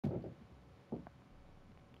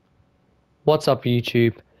What's up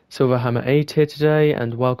YouTube? Silverhammer8 here today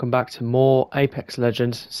and welcome back to more Apex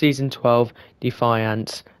Legends Season 12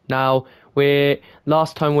 Defiance. Now,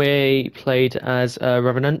 last time we played as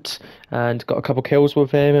Revenant and got a couple kills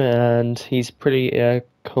with him, and he's pretty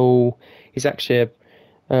cool. He's actually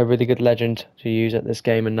a really good legend to use at this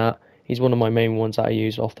game, and that he's one of my main ones that I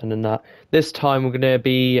use often. And that this time we're going to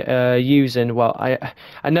be using, well,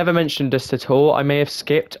 I never mentioned this at all. I may have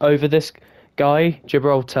skipped over this guy,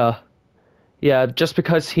 Gibraltar. Yeah, just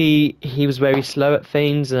because he was very slow at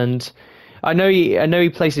things, and I know he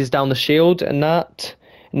places down the shield and that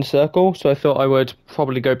in the circle, so I thought I would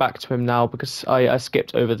probably go back to him now because I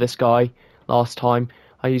skipped over this guy last time.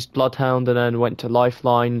 I used Bloodhound and then went to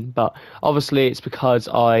Lifeline, but obviously it's because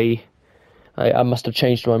I must have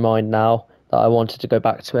changed my mind now that I wanted to go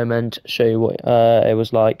back to him and show you what it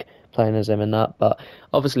was like playing as him and that. But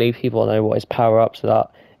obviously people know what his power up, so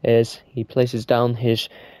that is he places down his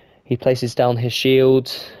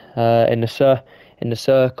shield in the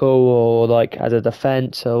circle, or like as a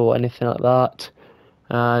defense or anything like that,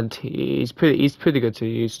 and he's pretty good to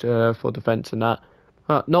use for defense and that.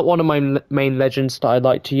 Not one of my main legends that I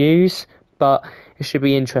like to use, but it should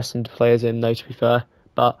be interesting to play as him though, to be fair.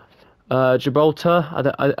 But Gibraltar,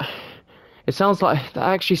 it sounds like that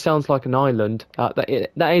actually sounds like an island. That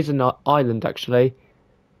is an island actually,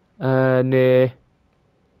 near.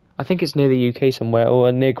 I think it's near the UK somewhere,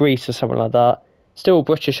 or near Greece or something like that. Still a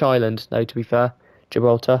British island, though, to be fair.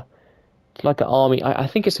 Gibraltar. It's like an army. I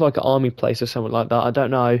think it's like an army place or something like that. I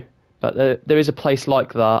don't know. But there is a place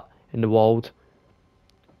like that in the world.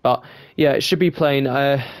 But, yeah, it should be playing.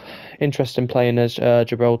 Interesting playing as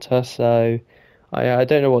Gibraltar, so I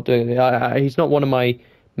don't know what to do. He's not one of my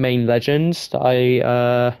main legends that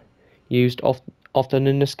I used often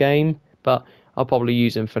in this game, but I'll probably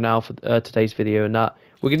use him for now for today's video and that.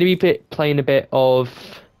 We're going to be playing a bit of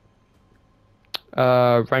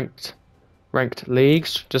ranked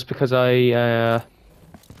leagues, just because I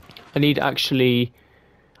need actually.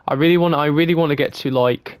 I really want to get to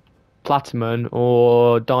like platinum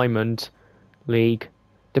or diamond league,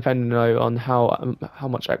 depending on how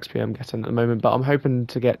much XP I'm getting at the moment. But I'm hoping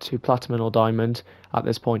to get to platinum or diamond at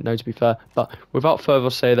this point, though, to be fair. But without further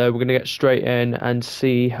ado, though, we're going to get straight in and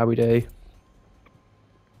see how we do.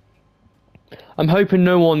 I'm hoping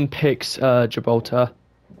no one picks Gibraltar.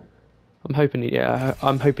 I'm hoping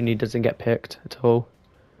he doesn't get picked at all.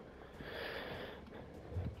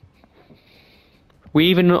 We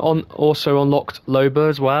even also unlocked Loba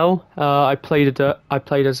as well. I played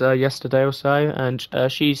as yesterday or so, and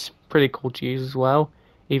she's pretty cool to use as well.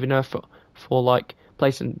 Even her for like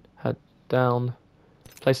placing down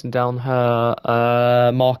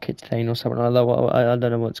her market thing or something like that. I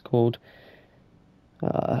don't know what it's called.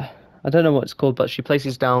 I don't know what it's called, but she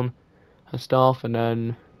places down her staff, and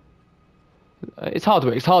then it's hard to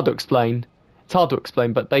explain. It's hard to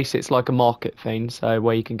explain, but basically it's like a market thing, so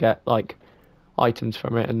where you can get like items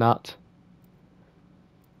from it and that.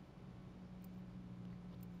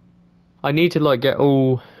 I need to like get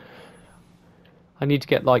all. I need to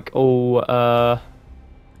get like all.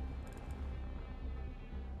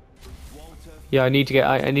 Yeah, I need to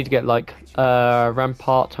get like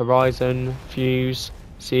Rampart, Horizon, Fuse,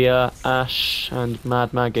 Sia, Ash, and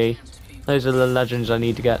Mad Maggie. Those are the legends I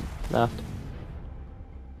need to get left.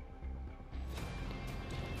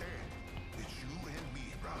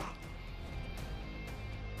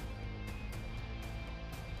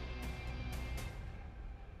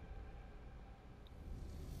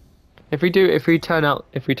 If we turn out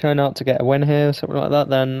to get a win here or something like that,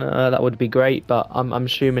 then that would be great. But I'm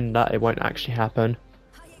assuming that it won't actually happen.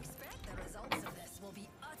 I expect the results of this will be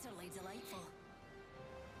utterly delightful.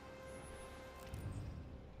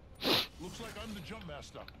 Looks like I'm the jump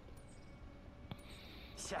master.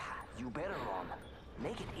 You better run.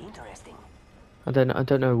 Make it interesting. I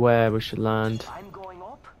don't know where we should land. I'm going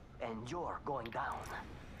up and you're going down.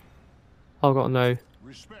 I've got no.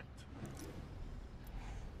 Respect.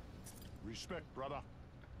 Respect, brother.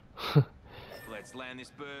 Let's land this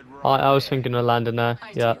bird right I was thinking of landing there.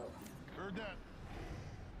 Yeah. Heard that.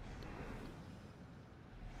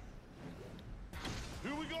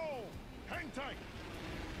 Here we go. Hang tight.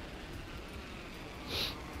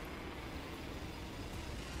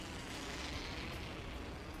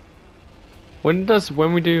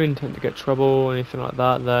 When we do intend to get trouble or anything like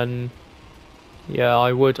that, then yeah,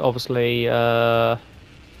 I would obviously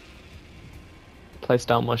place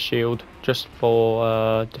down my shield just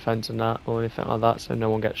for defense and that, or anything like that, so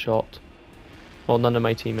no one gets shot. Well, none of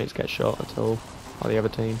my teammates get shot at all by the other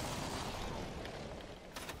team.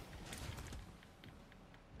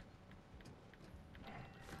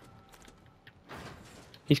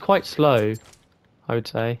 He's quite slow, I would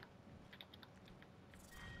say.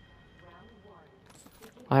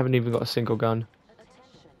 I haven't even got a single gun.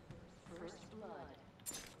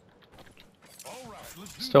 All right,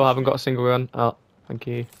 let's do Still this haven't got thing. a single gun. Oh, thank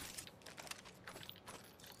you.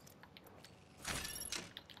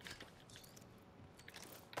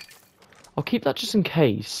 I'll keep that just in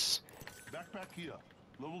case. Backpack here.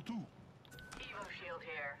 Level 2. Evo shield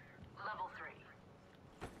here. Level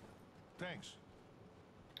 3. Thanks.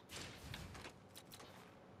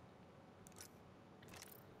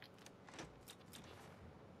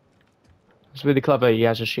 It's really clever he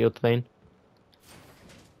has a shield thing.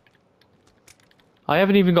 I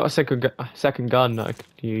haven't even got a second gun that I could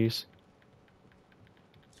use.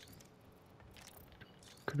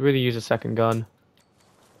 Could really use a second gun.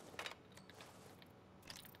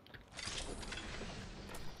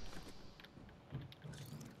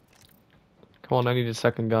 Come on, I need a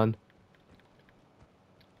second gun.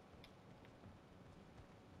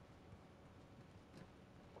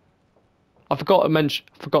 I forgot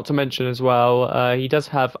to mention as well. He does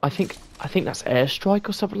have. I think that's airstrike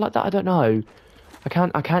or something like that. I don't know. I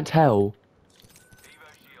can't tell. Evo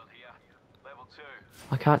shield here. Level 2.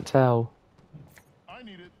 I can't tell. I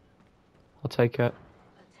need it. I'll take it.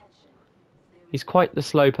 He's quite the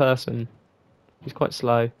slow person. He's quite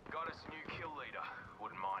slow. Got us a new kill leader.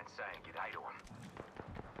 Wouldn't mind saying g'day to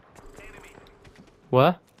him. Enemy.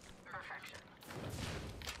 Where? Perfection.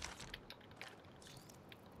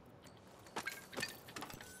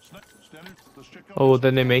 Standard. Let's check out Oh, this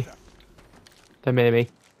they're near me. backpack. They're near me.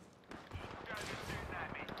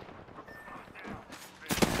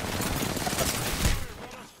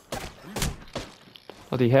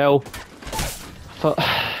 Bloody hell. For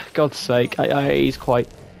God's sake, he's quite...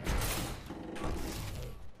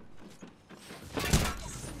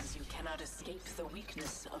 You cannot escape the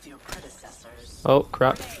weakness of your predecessors. Oh,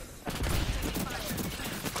 crap.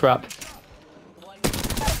 Crap.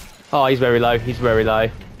 Oh, he's very low. He's very low.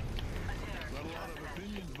 Got a lot of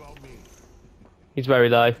opinions about me. He's very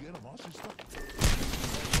low. Get 'em, Aussie stuff.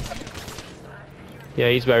 Yeah,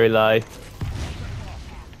 he's very low.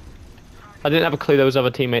 I didn't have a clue there was other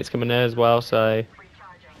teammates coming there as well, so...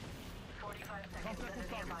 Recharging. 45 seconds in a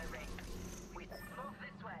nearby ring. We move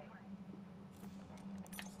this way.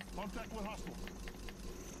 Contact with hostile.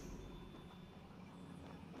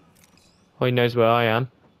 Oh, he knows where I am.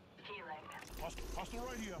 Healing. Hostile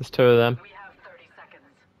right here. There's two of them. We have 30 seconds.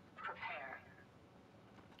 Prepare.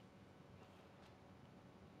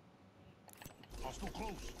 Hostile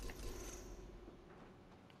close.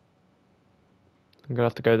 I'm gonna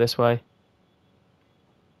have to go this way.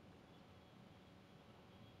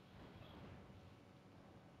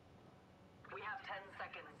 We have 10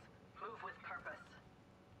 seconds. Move with purpose.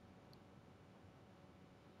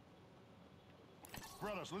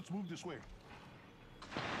 Brothers, let's move this way.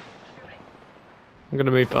 I'm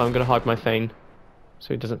gonna move. I'm gonna hide my thing,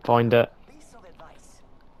 so he doesn't find it. Piece of advice.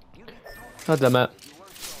 You get God damn it.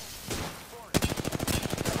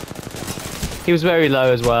 He was very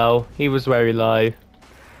low as well. He was very low.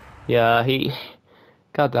 Yeah, he...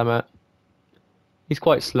 God damn it. He's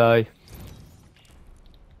quite slow.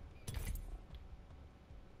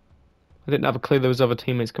 I didn't have a clue there was other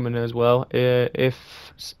teammates coming in as well. If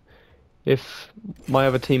my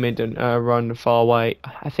other teammate didn't run far away,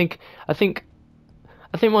 I think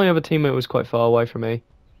my other teammate was quite far away from me.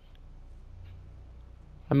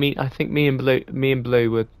 I mean, I think me and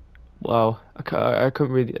Blue were... Well, I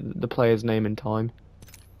couldn't read the player's name in time.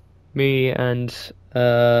 Me and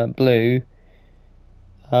Blue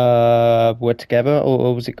were together,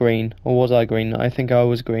 or was it green? Or was I green? I think I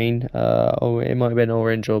was green. Or it might have been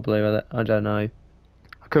orange or blue. I don't know.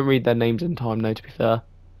 I couldn't read their names in time, though, to be fair.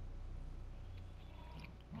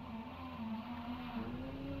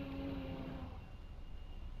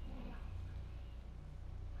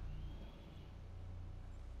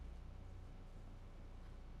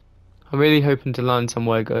 I'm really hoping to land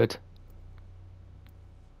somewhere good.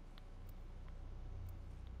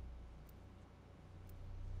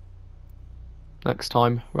 Next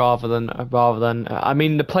time, rather than I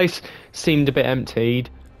mean, the place seemed a bit empty,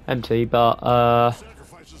 but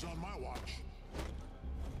Sacrifices on my watch.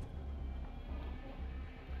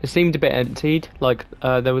 it seemed a bit emptied. Like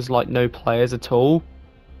there was like no players at all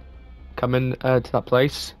coming to that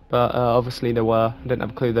place. But obviously there were. I didn't have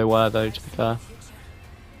a clue there were though. To be fair. Now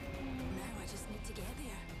I just need to get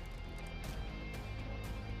there.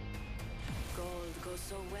 Gold goes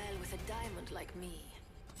so well with a diamond like me.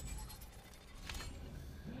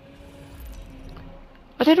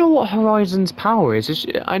 I don't know what Horizon's power is.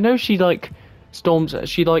 I know she like storms.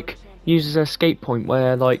 She like uses her escape point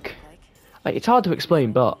where like Like, it's hard to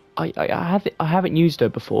explain, but I haven't used her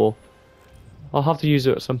before. I'll have to use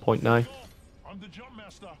her at some point now. I'm the jump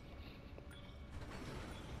master.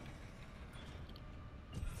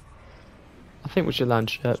 I think we should land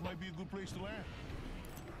ship. This might be a good place to land.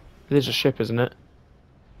 It is a ship, isn't it?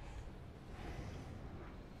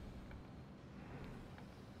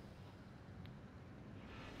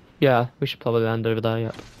 Yeah, we should probably land over there,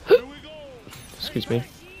 yep. Here we go. Excuse me. Gee,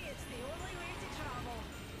 it's the only way to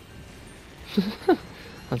travel.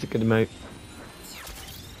 That's a good emote.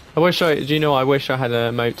 Do you know, I wish I had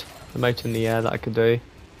a emote in the air that I could do.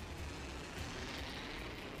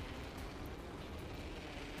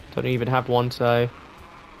 Don't even have one, so...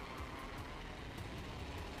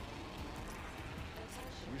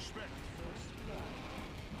 Respect.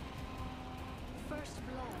 First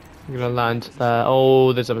blood. I'm gonna land there.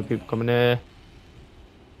 Oh, there's other people coming here.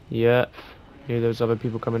 Yep. Knew there was other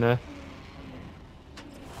people coming here.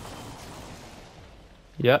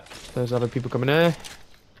 Yep, there's other people coming here.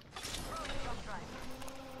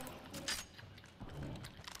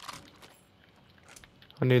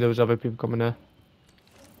 I knew there was other people coming here.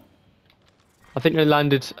 I think they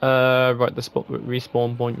landed right at the spot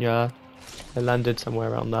respawn point, yeah. They landed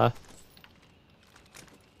somewhere around there.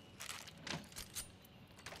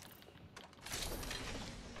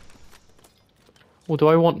 Or do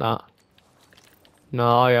I want that? No,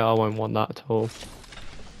 I won't want that at all.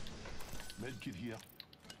 Medkit here.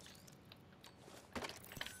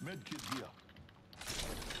 Medkit here.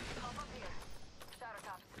 Pop up here. Starter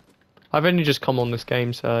tops. I've only just come on this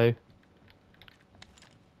game, so...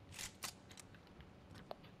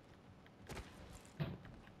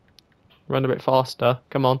 Run a bit faster,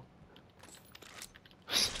 come on.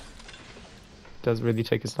 Does really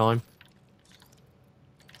take his time.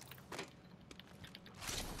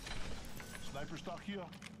 Sniper stock here.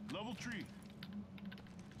 Level 3.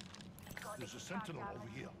 There's a sentinel over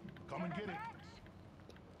here. Come and get it.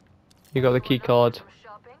 You got the key card. Some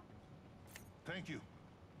shopping. Thank you.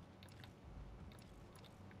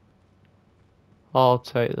 I'll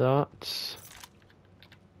take that.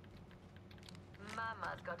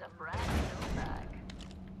 Mama's got a brand new bag.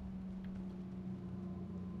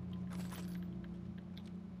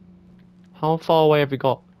 How far away have we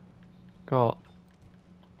got?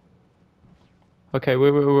 Okay,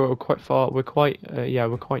 we're quite far. We're quite yeah,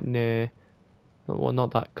 we're quite near. Well,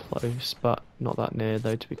 not that close, but not that near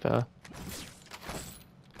though. To be fair,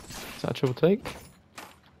 is that a triple take?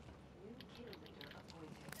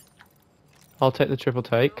 I'll take the triple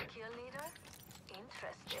take. Kill leader?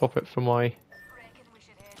 Interesting. Swap it for my. Reckon we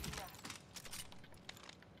should head here.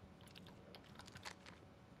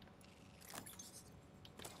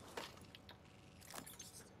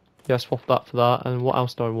 Yeah, swap that for that. And what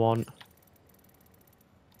else do I want?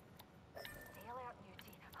 Alert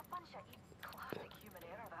mutie. A bunch of classic human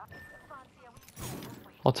error that. Fancy a wee this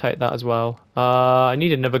way. I'll take that as well. I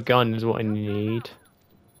need another gun is what I need.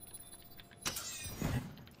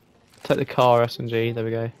 Take the car SMG. There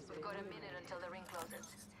we go. We've got a minute until the ring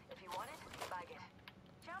closes. If you want it, bag it.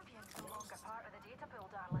 Champion's no longer part of the data pool,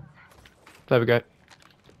 darlings. There we go.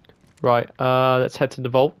 Right. Let's head to the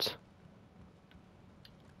vault.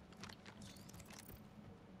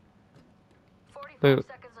 45 They're, seconds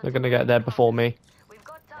they're until gonna the get ring there closes. before me. We've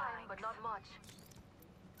got time, but not much.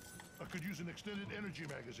 I could use an extended energy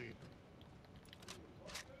magazine.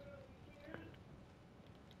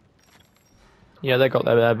 Yeah, they got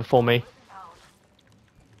there before me.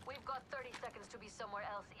 We've got 30 seconds to be somewhere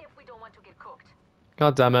else if we don't want to get cooked.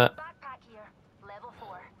 God damn it. Backpack here. Level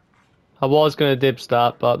 4. I was gonna dibs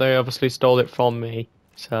that, but they obviously stole it from me.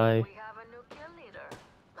 So We have a new kill leader.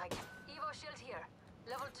 Like, Evo shield here.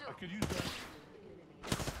 Level 2. I could use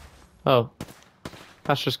that. oh,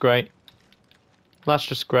 that's just great. That's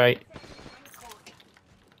just great.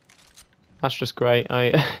 That's just great.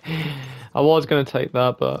 I I was gonna take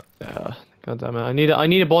that, but god damn it. I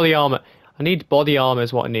need a body armor. I need body armor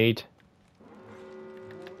is what I need.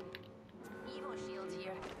 Evo shield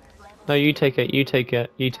here. Level No, you take it. You take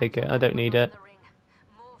it. You take it. I don't need it. the ring.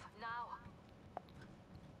 Move now.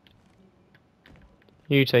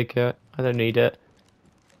 You take it. I don't need it.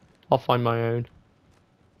 I'll find my own.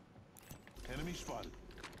 Enemy spotted.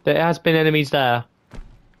 There has been enemies there.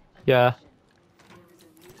 Yeah.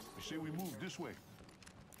 I say we move this way.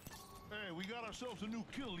 Hey, we got ourselves a new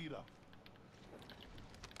kill leader.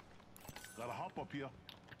 Gotta hop up here.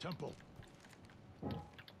 Temple.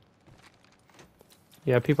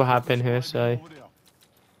 Yeah, people have been here, so. Over there.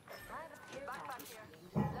 Backpack here.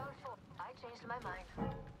 Level 4. I changed my mind.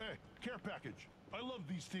 Hey, care package. I love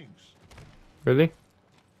these things. Really?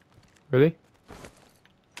 Really?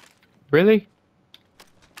 Really?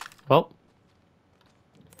 Well,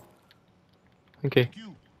 Thank you. Thank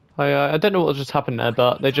you. I don't know what just happened there,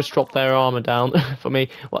 but they just dropped their armor down for me.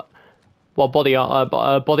 What body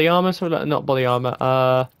armor? So not body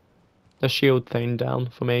armor. The shield thing down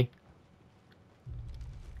for me.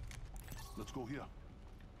 Let's go here.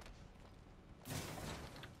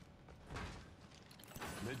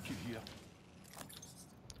 Medkit here.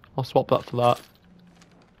 I'll swap that for that.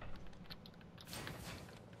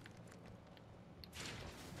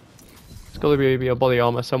 It's got to be a body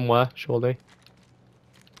armor somewhere, surely.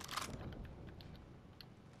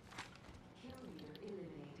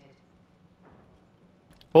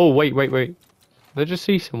 Oh wait. Did I just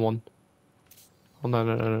see someone? Oh no.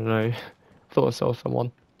 I thought I saw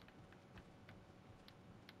someone.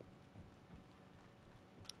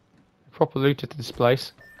 Proper looted this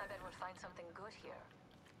place. I bet we'll find something good here.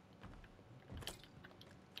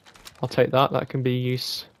 I'll take that. That can be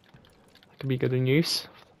use. That can be good in use.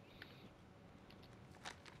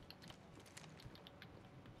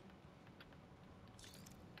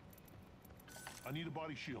 I need a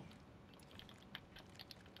body shield.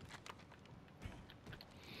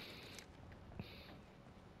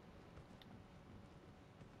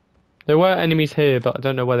 There were enemies here, but I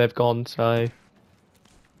don't know where they've gone. So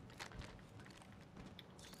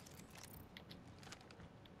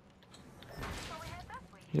Shall we head this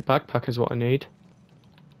way? your backpack is what I need.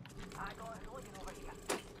 I got a hooligan over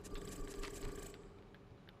here.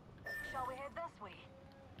 Shall we head this way?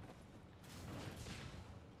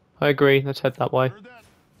 I agree. Let's head that way. Heard that?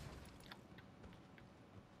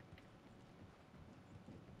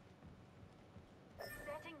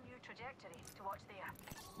 Setting new trajectory to watch there.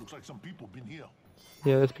 Looks like some people been here.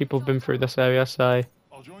 Yeah, there's people been through this area. So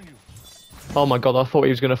I'll join you. oh my god, I thought he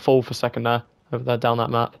was gonna fall for a second there over there down that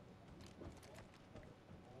map.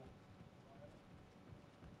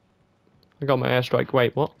 I got my airstrike.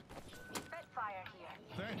 Wait, what? Spitfire here.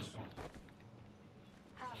 Thanks.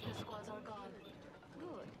 Half the squads are gone.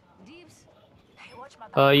 Good. Dibs. Hey, watch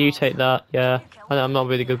my You take that. Yeah, I'm not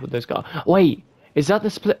really good with this gun. Wait, is that the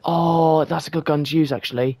split? Oh, that's a good gun to use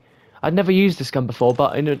actually. I'd never used this gun before,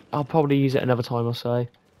 but I'll probably use it another time or so.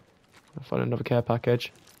 I'll find another care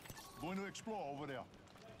package. Going to explore over there.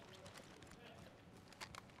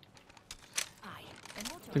 Aye. And It's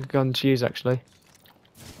a motor. good gun to use actually.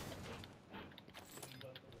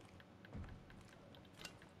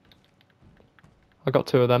 I got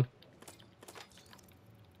 2 of them.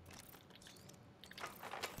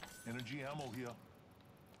 Energy ammo here.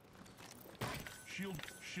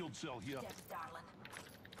 Shield cell here. Yes, darling.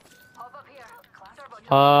 Hop up here.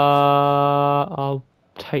 I'll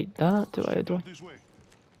take that. This way.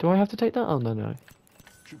 Do I have to take that? Oh no.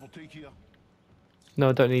 Triple take here. No,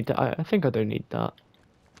 I don't need that. I think I don't need that.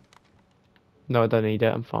 No, I don't need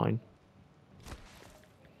it. I'm fine.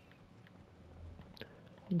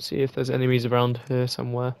 Let's see if there's enemies around here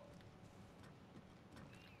somewhere.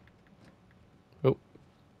 Oh.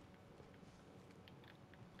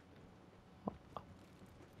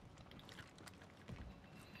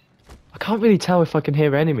 I can't really tell if I can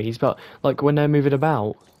hear enemies, but like when they're moving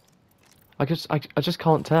about, I just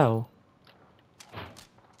can't tell.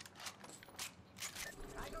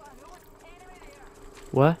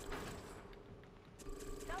 Where?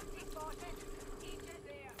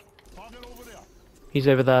 Target over there. He's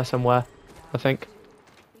over there somewhere, I think.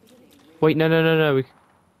 Wait, no. We're already in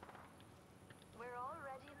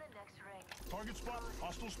the next ring. Target spot.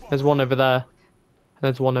 Hostile spot. There's one over there.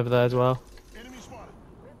 There's one over there as well. Enemy spotted.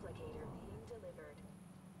 Replicator being delivered.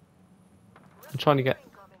 I'm trying to get.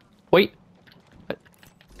 Incoming. Wait,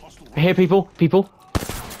 Hostile. I hear people. People.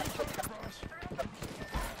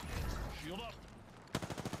 Shield up.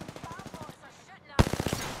 Bad boys are shooting at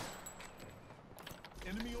us.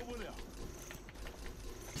 Enemy over there.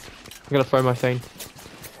 I'm gonna throw my thing. I'm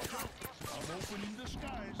open in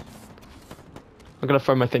disguise. I'm gonna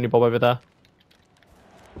throw my thingy bob over there.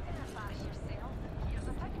 Flash yourself. Here's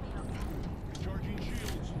a pick-me-up. Recharging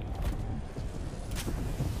shields.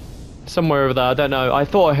 Somewhere over there. I don't know. I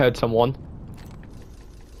thought I heard someone.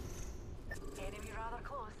 Enemy rather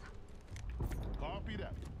close. Copy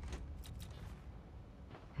that.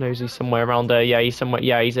 Knows he's somewhere around there. Yeah, he's somewhere.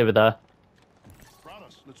 Yeah, he's over there.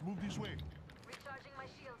 Brothers, let's move this way. Recharging my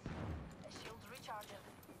shields. Shields recharging.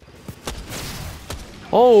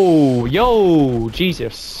 Oh, yo,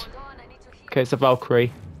 Jesus. Hold on, I need to heal. Okay, it's a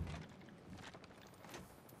Valkyrie.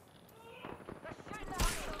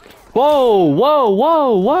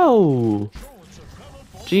 Whoa!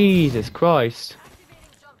 Jesus Christ.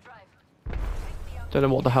 Activating jump drive. Don't know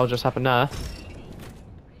what the hell just happened there. Recharging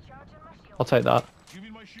my shields. I'll take that.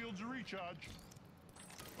 Giving my shields a recharge.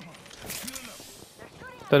 Healing up. They're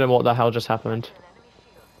shooting at Don't know what the hell just happened. an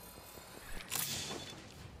enemy shield.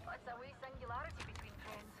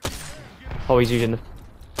 Oh, he's using the...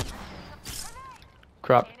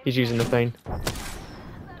 Crap, he's using the thing.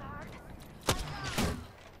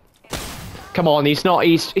 Come on, he's not...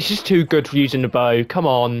 He's just too good for using the bow. Come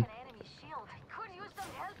on. An enemy shield. Could use some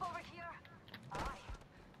help over here.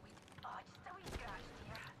 Aye. Just a wee scratch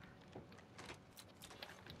here.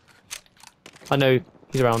 I know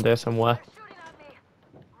he's around here somewhere. They're shooting at me.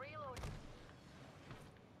 Reload.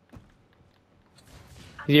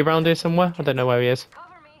 Is he around here somewhere? I don't know where he is.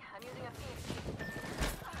 Cover me. I'm using a Phoenix.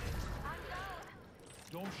 I'm down.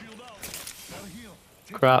 Don't shield out. Gotta heal.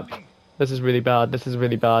 Take Crap. the knee. This is really bad. This is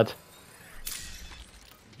really bad.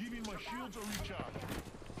 Give me my shields or recharge.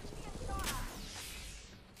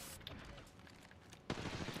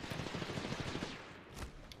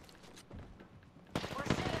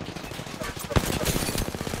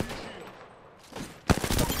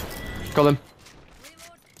 Got him.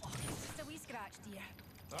 Just a wee scratch, dear.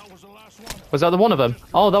 That was the last one. Was that the one of them?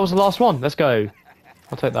 Oh, that was the last one. Let's go.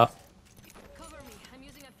 I'll take that. Cover me. I'm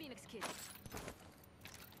using a Phoenix kit.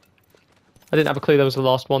 I didn't have a clue that was the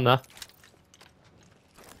last one there.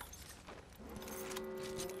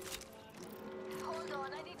 Hold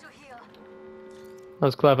on. I need to heal. That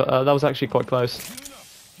was clever. That was actually quite close. Healing up.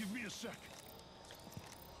 Give me a sec.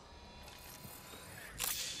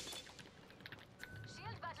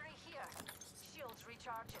 Shield battery here. Shields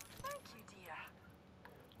recharging. Thank you,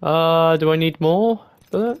 dear. Do I need more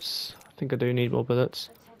bullets? I think I do need more bullets.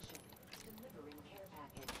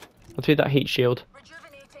 I'll do that heat shield.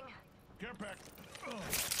 Rejuvenating. Care pack.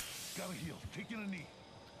 Gotta heal. Taking a knee.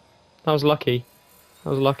 That was lucky. That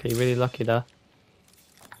was lucky. Really lucky there.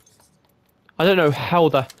 I don't know how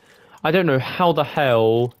the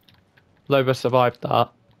hell Loba survived that.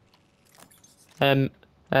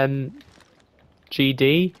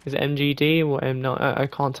 GD? Is it MGD or M? No, I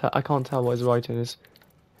can't tell. I can't tell what his writing is.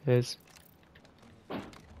 I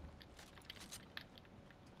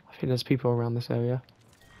think there's people around this area.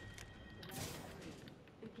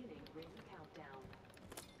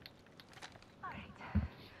 Alright.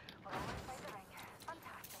 We're almost by the ring.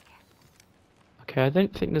 Fantastic. Okay, I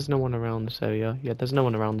don't think there's no one around this area. Yeah, there's no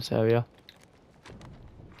one around this area.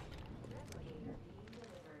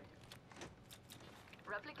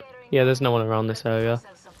 Replicator Yeah, there's no one around this area.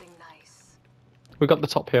 Sell something nice. We got the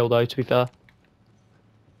top hill though, to be fair.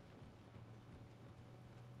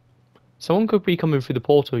 Someone could be coming through the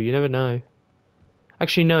portal, you never know.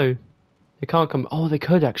 Actually, no. They can't come. Oh, they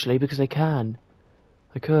could actually, because they can.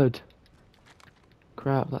 They could.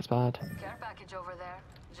 Crap, that's bad. Care package over there.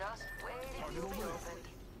 Just waiting to be opened.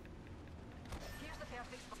 Here's the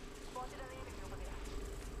perfect spot. Spotted an enemy over there.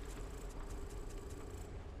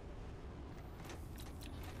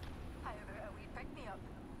 How about a wee pick me up?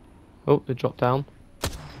 Oh, they dropped down.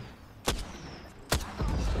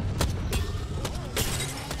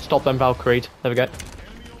 Stop them, Valkyried. There we go.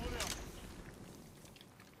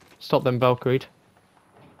 Stop them, Valkyried.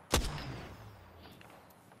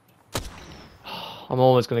 I'm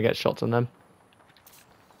always going to get shots on them.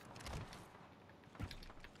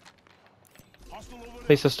 Hostile over there. At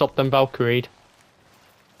least I stopped them, Valkyried.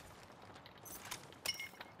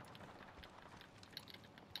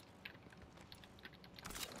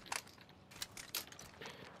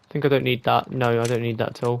 I think I don't need that. No, I don't need that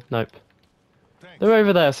at all. Nope. Thanks. They're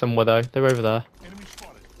over there somewhere though. They're over there. Enemy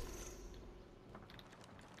spotted.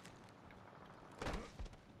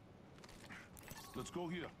 Let's go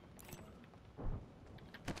here.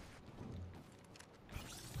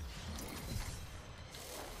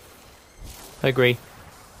 I agree.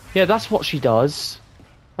 Yeah, that's what she does.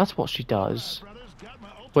 That's what she does. Brothers, got my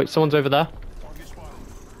ultimate. Wait, someone's over there. Target spotted.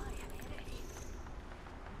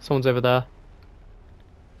 Someone's over there.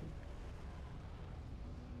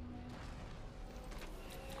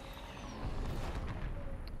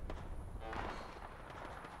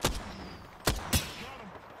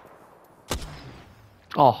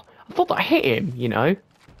 Oh, I thought that hit him, you know.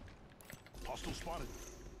 Hostile spotted.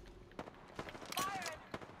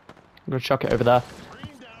 I'm gonna chuck it over there.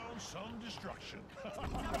 Rain down some destruction.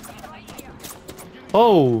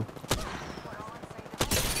 Oh!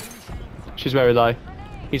 She's very low.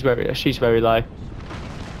 She's very low. She's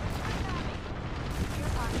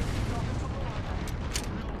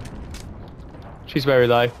very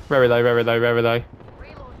low. Very low, very low, very low.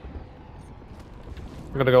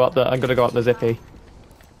 I'm gonna go up the zippy.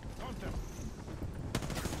 Contact.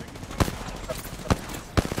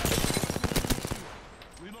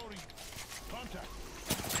 Reloading. Contact.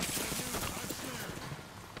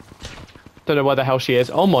 Don't know where the hell she is.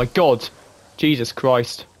 Oh my god! Jesus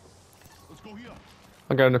Christ. Let's go here.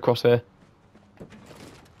 I'm going across here.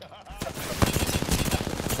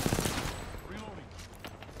 Reloading.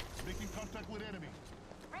 Making contact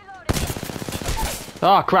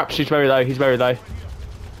Ah, crap, she's very low. He's very low. I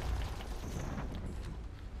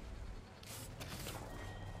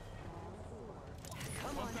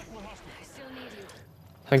still need you.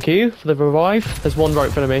 Thank you for the revive. There's one right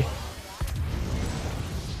in front of me.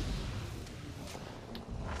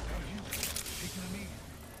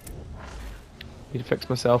 Need to fix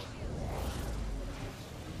myself.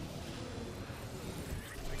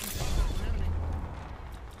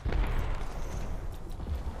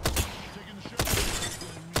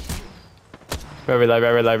 Very low,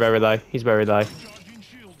 very low, very low. He's very low. Charging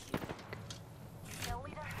shields. Kill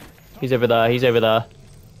leader. He's over there, he's over there.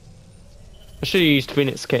 I should have used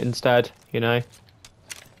Phoenix Kit instead, you know.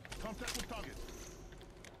 Contact with target.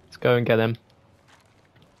 Let's go and get him.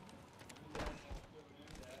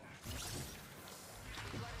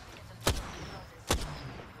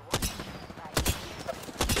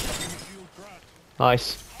 Shield cracked.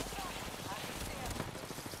 Nice.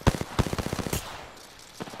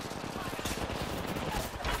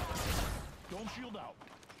 Don't shield out.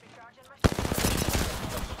 Recharging my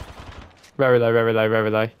Very low, very low, very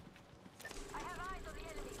low. I have eyes on the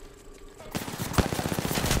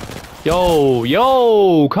enemy. Yo,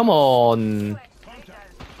 yo, come on.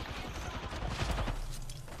 Contact.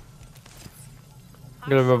 I'm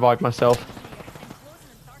gonna revive myself.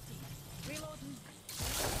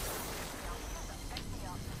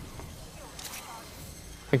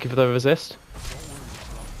 Thank you for the resist.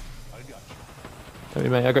 I got you. Don't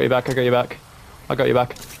worry, mate. I got you back. I got you back. I got you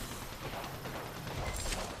back.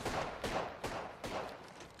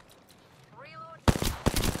 Reload. The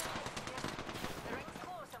ring's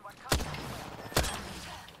close and we're cutting it.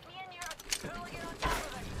 Me and you are pulling it on top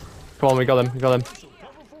of it. Come on, we got him. We got him. So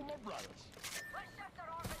cover for my brothers. Let's shift our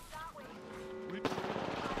orbits that way.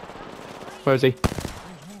 Where is he?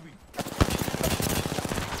 Things moving.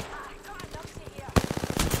 Got a numpty here.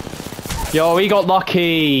 Yo, he got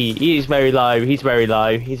lucky. He is very low. He's very low.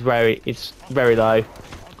 It's very low.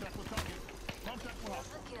 Contact with target. Contact with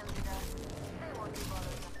hostile. The kill leader. They won't be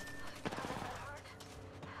bothering them. That hurt.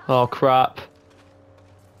 Oh crap.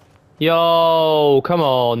 Yo, come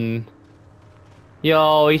on.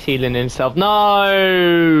 Yo, he's healing himself.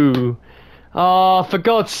 No. Oh, for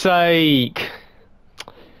God's sake.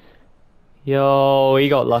 Yo, he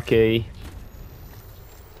got lucky.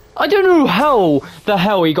 I don't know how the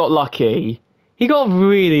hell he got lucky. He got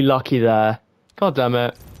really lucky there. God damn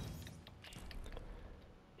it.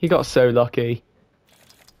 He got so lucky.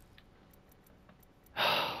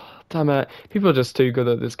 Damn it. People are just too good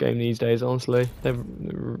at this game these days, honestly.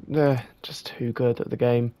 They're just too good at the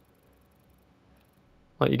game.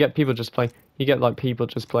 Like, you get people just playing... You get, like, people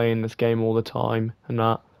just playing this game all the time and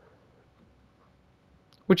that.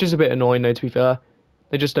 Which is a bit annoying, though, to be fair.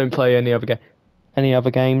 They just don't play any other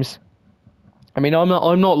games. I mean, I'm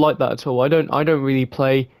not like that at all. I don't really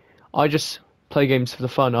play. I just play games for the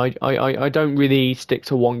fun. I don't really stick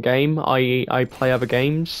to one game. I play other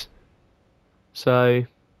games. So,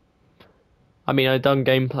 I mean, I've done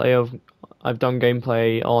gameplay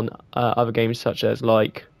on other games such as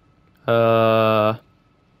like,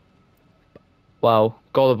 well,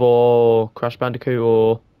 God of War, Crash Bandicoot,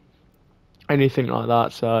 or anything like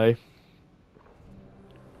that. So.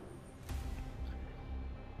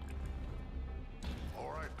 All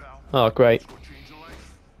right, pal. Oh, great. Go change your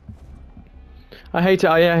life. I hate it.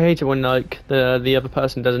 I hate it when like the other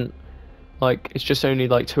person doesn't, like, it's just only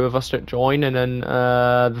like two of us that join, and then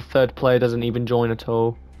the third player doesn't even join at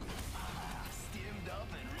all. Skimmed up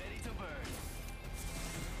and ready to burn.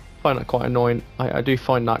 I find that quite annoying. I do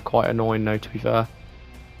find that quite annoying, though, to be fair.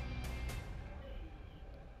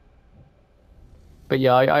 But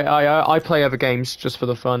yeah, I play other games just for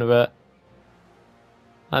the fun of it.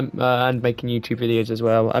 And making YouTube videos as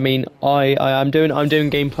well. I mean, I'm doing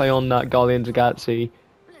gameplay on that Guardians of the Galaxy,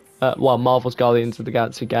 well, Marvel's Guardians of the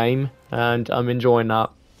Galaxy game, and I'm enjoying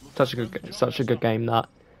that. Such a good game that.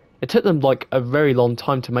 It took them like a very long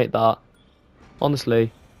time to make that.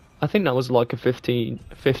 Honestly, I think that was like a 15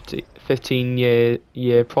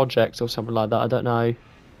 year project or something like that. I don't know.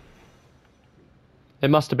 It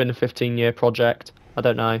must have been a 15-year project. I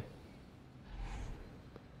don't know.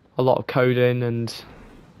 A lot of coding and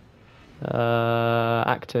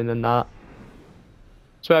acting and that.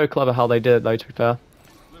 It's very clever how they did it, though, to be fair.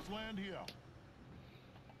 Let's land here.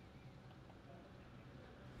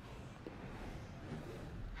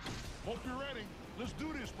 Hope you're ready. Let's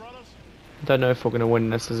do this, brothers. I don't know if we're going to win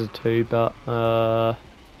this as a 2, but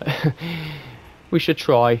we should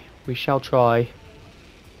try. We shall try.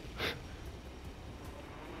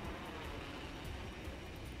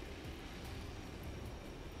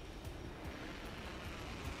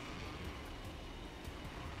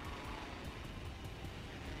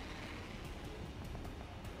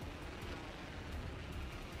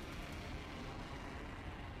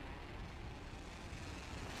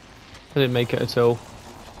 I didn't make it at all.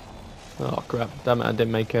 Oh crap! Damn it! I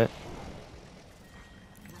didn't make it.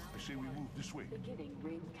 I say we move this way. Beginning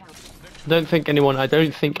ring count. I don't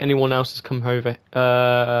think anyone else has come over.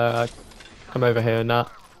 Come over here. Nah.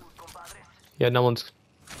 Yeah, no one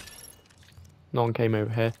came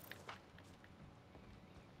over here.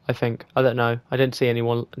 I think. I don't know. I didn't see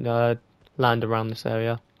anyone land around this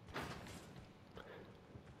area.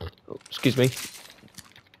 Oh, excuse me.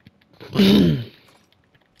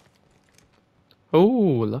 Oh,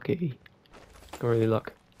 lucky. Got really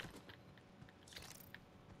luck.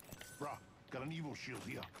 Brah, got an Evo shield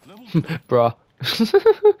here. Level 2. Bruh.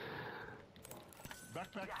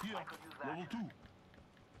 Backpack here. Level 2.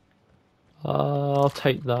 I'll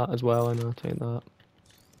take that as well, and I'll take that.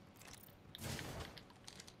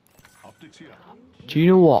 Optics here. Do you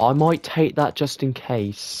know what? I might take that just in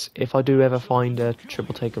case. If I do ever find a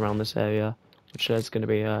triple take around this area. Which there's going to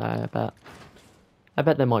be, I bet. I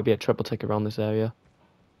bet there might be a triple take around this area.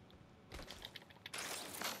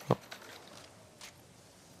 Oh.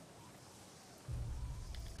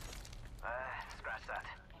 Scratch that.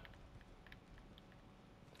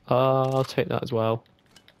 I'll take that as well.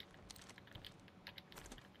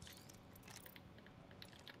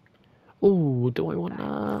 Oh, do I want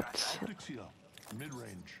that? Optics here.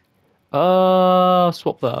 Mid-range.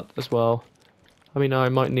 Swap that as well. I mean, I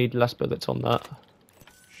might need less bullets on that.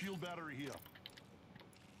 Shield battery here.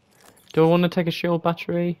 Do I want to take a shield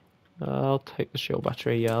battery? I'll take the shield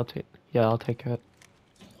battery. Yeah, I'll take it.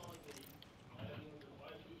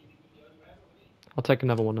 I'll take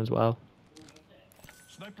another one as well.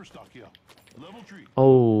 Sniper stock here. Level 3.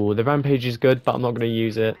 Oh, the rampage is good, but I'm not going to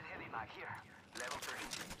use it. Heavy mag here. Level 3.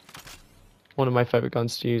 One of my favorite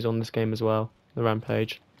guns to use on this game as well. The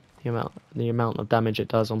rampage. The amount of damage it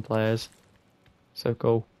does on players. So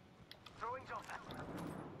cool. Throwing jump.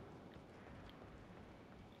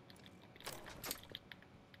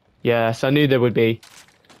 Yes, I knew there would be.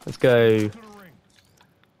 Let's go. To the ring.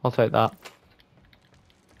 I'll take that.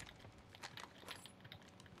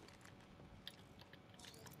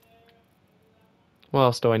 What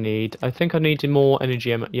else do I need? I think I need more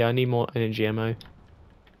energy ammo. Yeah, I need more energy ammo.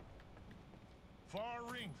 Far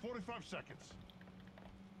ring. 45 seconds.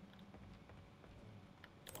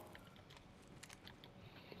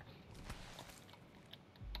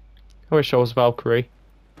 I wish I was Valkyrie.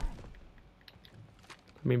 I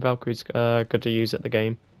mean, Valkyrie's good to use at the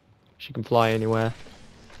game. She can fly anywhere.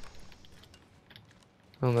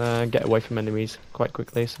 And get away from enemies quite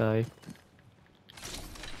quickly, so...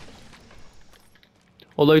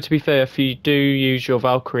 Although, to be fair, if you do use your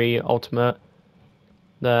Valkyrie ultimate,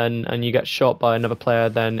 then and you get shot by another player,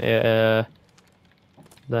 then it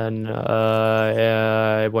won't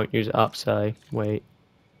use it up, so wait.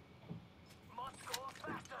 Must go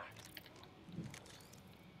faster.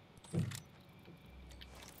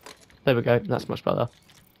 There we go, that's much better.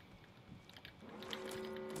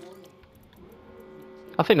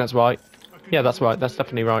 I think that's right. Yeah, that's right, that's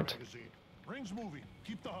definitely right. Rings moving.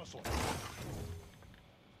 Keep the hustle.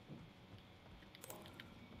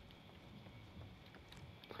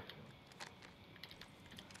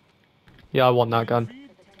 Yeah, I want that gun.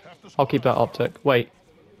 I'll keep that optic. Wait,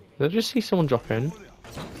 did I just see someone drop in?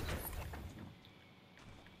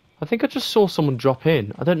 I think I just saw someone drop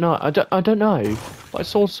in. I don't know. I don't know. But I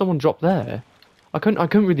saw someone drop there. I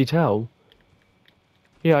couldn't really tell.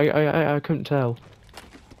 Yeah, I couldn't tell.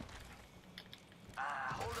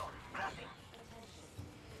 Hold on. Crafting.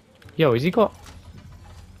 Yo, has he got?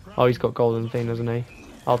 Oh, he's got golden thing, doesn't he?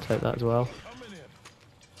 I'll take that as well. Coming in.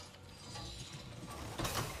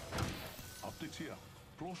 Optics here.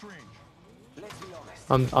 Close range. Let's be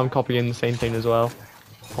honest. I'm copying the same thing as well.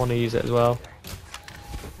 I want to use it as well.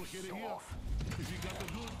 Duplicate it here. If you got the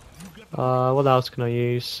good, you got the What else can I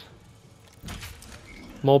use?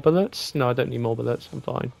 More bullets? No, I don't need more bullets. I'm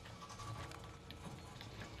fine.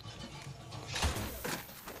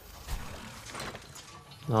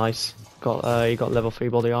 Nice. You got level 3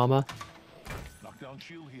 body armor. knockdown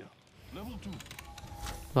shield here. Level 2.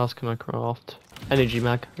 What else can I craft? Energy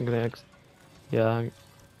mag. I'm gonna. Yeah.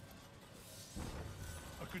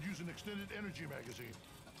 I could use an extended energy magazine.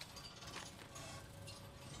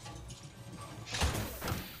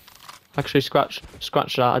 Actually, scratch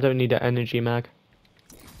that. I don't need an energy mag.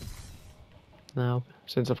 Now,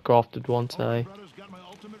 since I've crafted one, so Brothers got my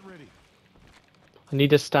ultimate ready. I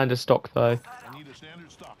need a standard stock though. I need a standard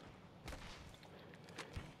stock.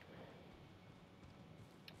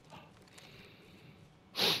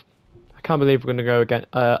 I can't believe we're gonna go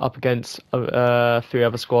up against 3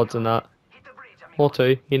 other squads and that, Hit the bridge. or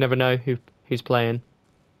 2. You never know who's playing.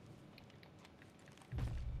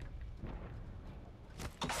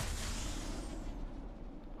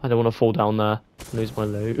 I don't want to fall down there and lose my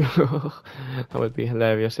loot. That would be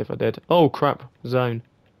hilarious if I did. Oh crap, zone.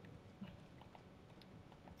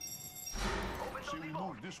 Say we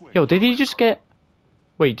move this way. Yo, did he just get...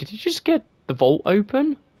 Wait, did he just get the vault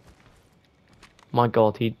open? My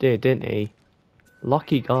god, he did, didn't he?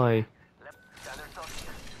 Lucky guy. Standard stock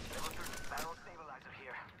here. Level 3. Barrel stabilizer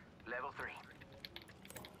here. Level 3.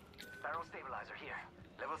 Barrel stabilizer here.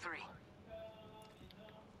 Level 3.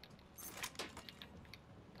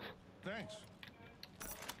 Thanks.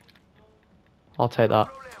 I'll take that.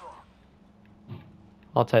 Pro level.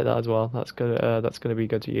 I'll take that as well. That's good. That's gonna be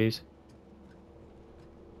good to use.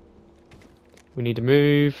 We need to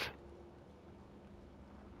move.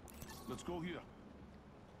 Let's go here.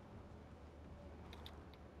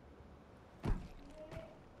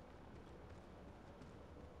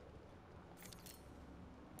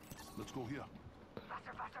 Let's go here.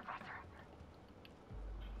 Faster, faster, faster.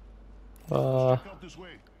 Check out this way.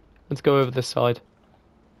 Let's go over this side.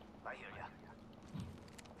 I hear ya.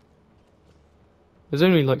 There's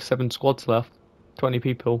only like 7 squads left. 20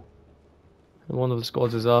 people. And one of the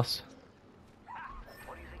squads is us.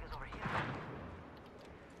 What do you think is over here?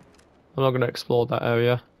 I'm not gonna explore that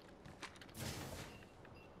area.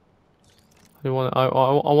 I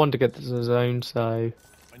want to get to the zone, so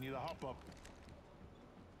I need a hop up.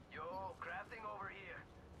 Yo, crafting over here.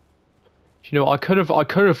 you know, I could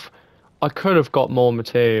have got more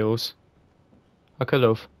materials. I could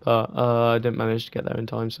have, but I didn't manage to get there in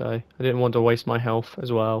time, so I didn't want to waste my health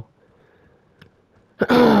as well.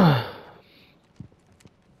 Let's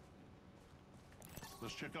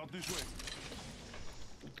check out this way.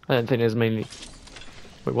 I don't think there's mainly.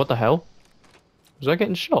 Wait, what the hell? Was I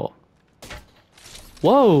getting shot?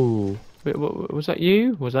 Whoa! Wait, was that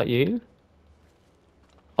you? Was that you?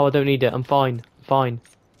 Oh, I don't need it. I'm fine. I'm fine.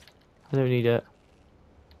 I don't need it.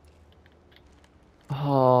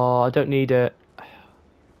 Oh, I don't need it.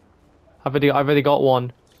 I've already got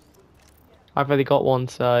one. I've already got one,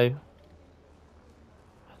 so.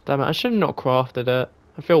 Damn it! I should have not crafted it.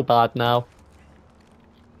 I feel bad now.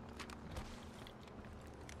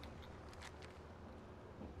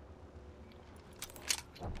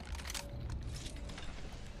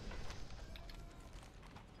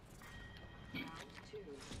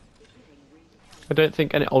 I don't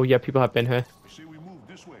think any. Oh yeah, people have been here. Say we move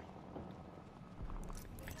this way.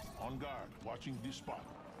 On guard, watching this spot.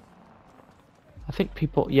 I think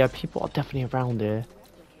people. Yeah, people are definitely around here.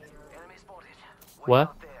 Enemy spotted. Where?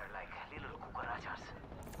 Out there like little cucarachas.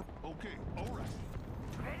 Okay, all right.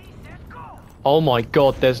 Ready, set, go. Oh my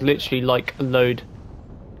god, there's literally like a load.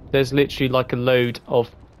 There's literally like a load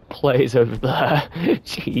of players over there.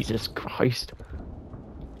 Jesus Christ.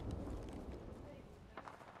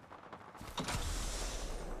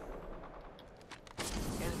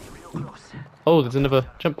 Enemy real close. Oh, there's another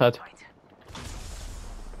jump pad Right.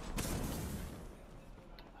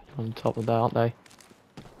 on top of that, aren't they?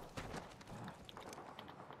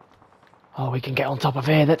 Oh, we can get on top of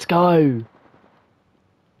here. Let's go.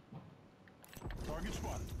 Target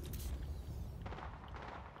spotted.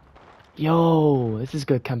 Yo, this is a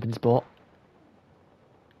good camping spot.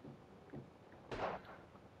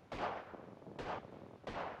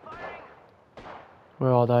 Firing.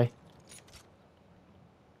 Where are they?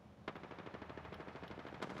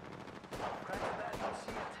 Crack the bad, don't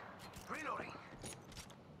see it. Reloading.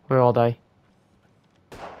 Where are they?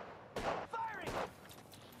 Firing.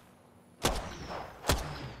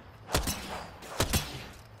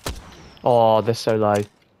 Oh, they're so low.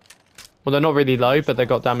 Well, they're not really low, but they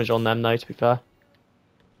got damage on them, though, to be fair.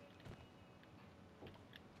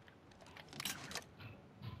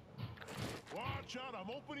 Watch out,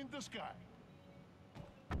 I'm opening the sky.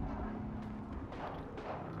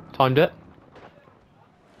 Timed it.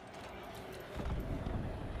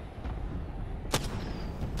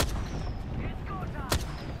 It's go time.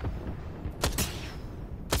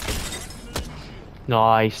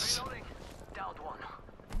 Nice. Reloading. Downed one.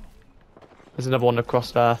 There's another one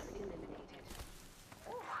across there.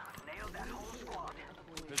 Ooh, nailed that whole squad.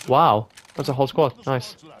 Wow, that's a whole squad. The Nice.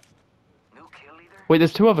 squad's left. New kill leader. Wait,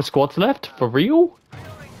 there's 2 other squads left? For real?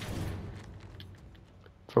 Reloading.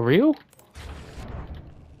 For real?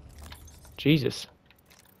 Jesus.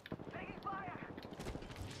 Taking fire.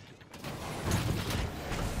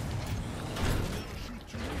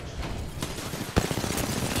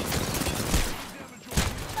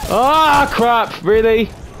 Ah, crap! Really?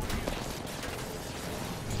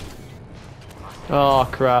 Oh,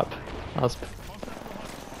 crap. That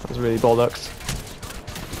was really bollocks.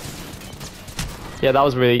 Yeah, that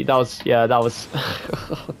was really, yeah, that was,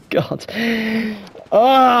 oh, God.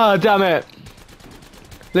 Ah, damn it.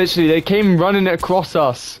 Literally, they came running across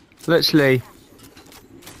us. Literally.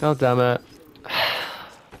 God damn it.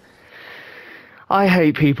 I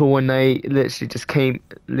hate people when they literally just came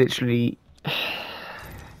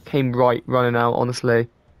right running out, honestly.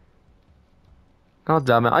 God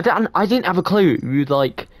damn it. I didn't have a clue.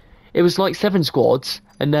 Like, it was like 7 squads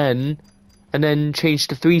and then changed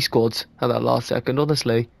to 3 squads at that last second,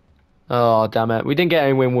 honestly. Oh damn it. We didn't get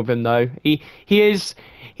any win with him though. He's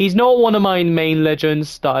not one of my main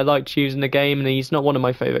legends that I like to use in the game, and he's not one of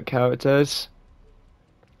my favourite characters.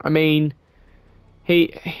 I mean,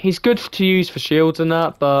 he's good to use for shields and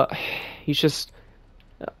that, but he's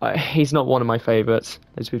not one of my favourites,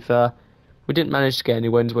 let's be fair. We didn't manage to get any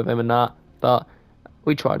wins with him and that, but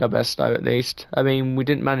we tried our best though, at least. I mean, we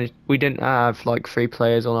didn't have like 3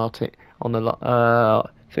 players on our team,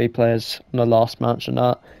 3 players on the last match and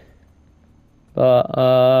that.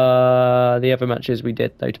 But the other matches we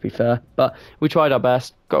did though, to be fair. But we tried our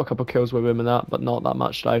best, got a couple kills with him and that, but not that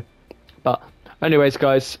much though. But anyways,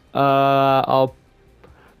 guys, I'll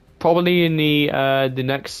probably in the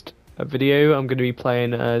next video I'm going to be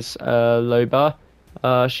playing as Loba.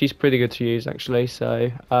 She's pretty good to use actually, so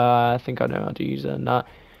I think I know how to use her and that.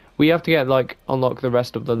 We have to get like unlock the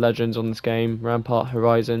rest of the legends on this game: Rampart,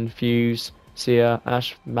 Horizon, Fuse, Sia,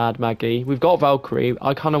 Ash, Mad Maggie. We've got Valkyrie.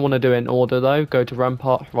 I kind of want to do it in order though. Go to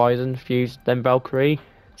Rampart, Horizon, Fuse, then Valkyrie,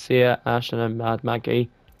 Sia, Ash, and then Mad Maggie.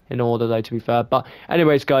 In order though, to be fair. But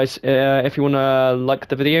anyways, guys, if you want to like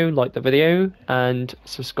the video and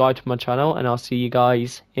subscribe to my channel, and I'll see you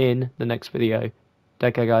guys in the next video.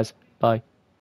 Take care, guys. Bye.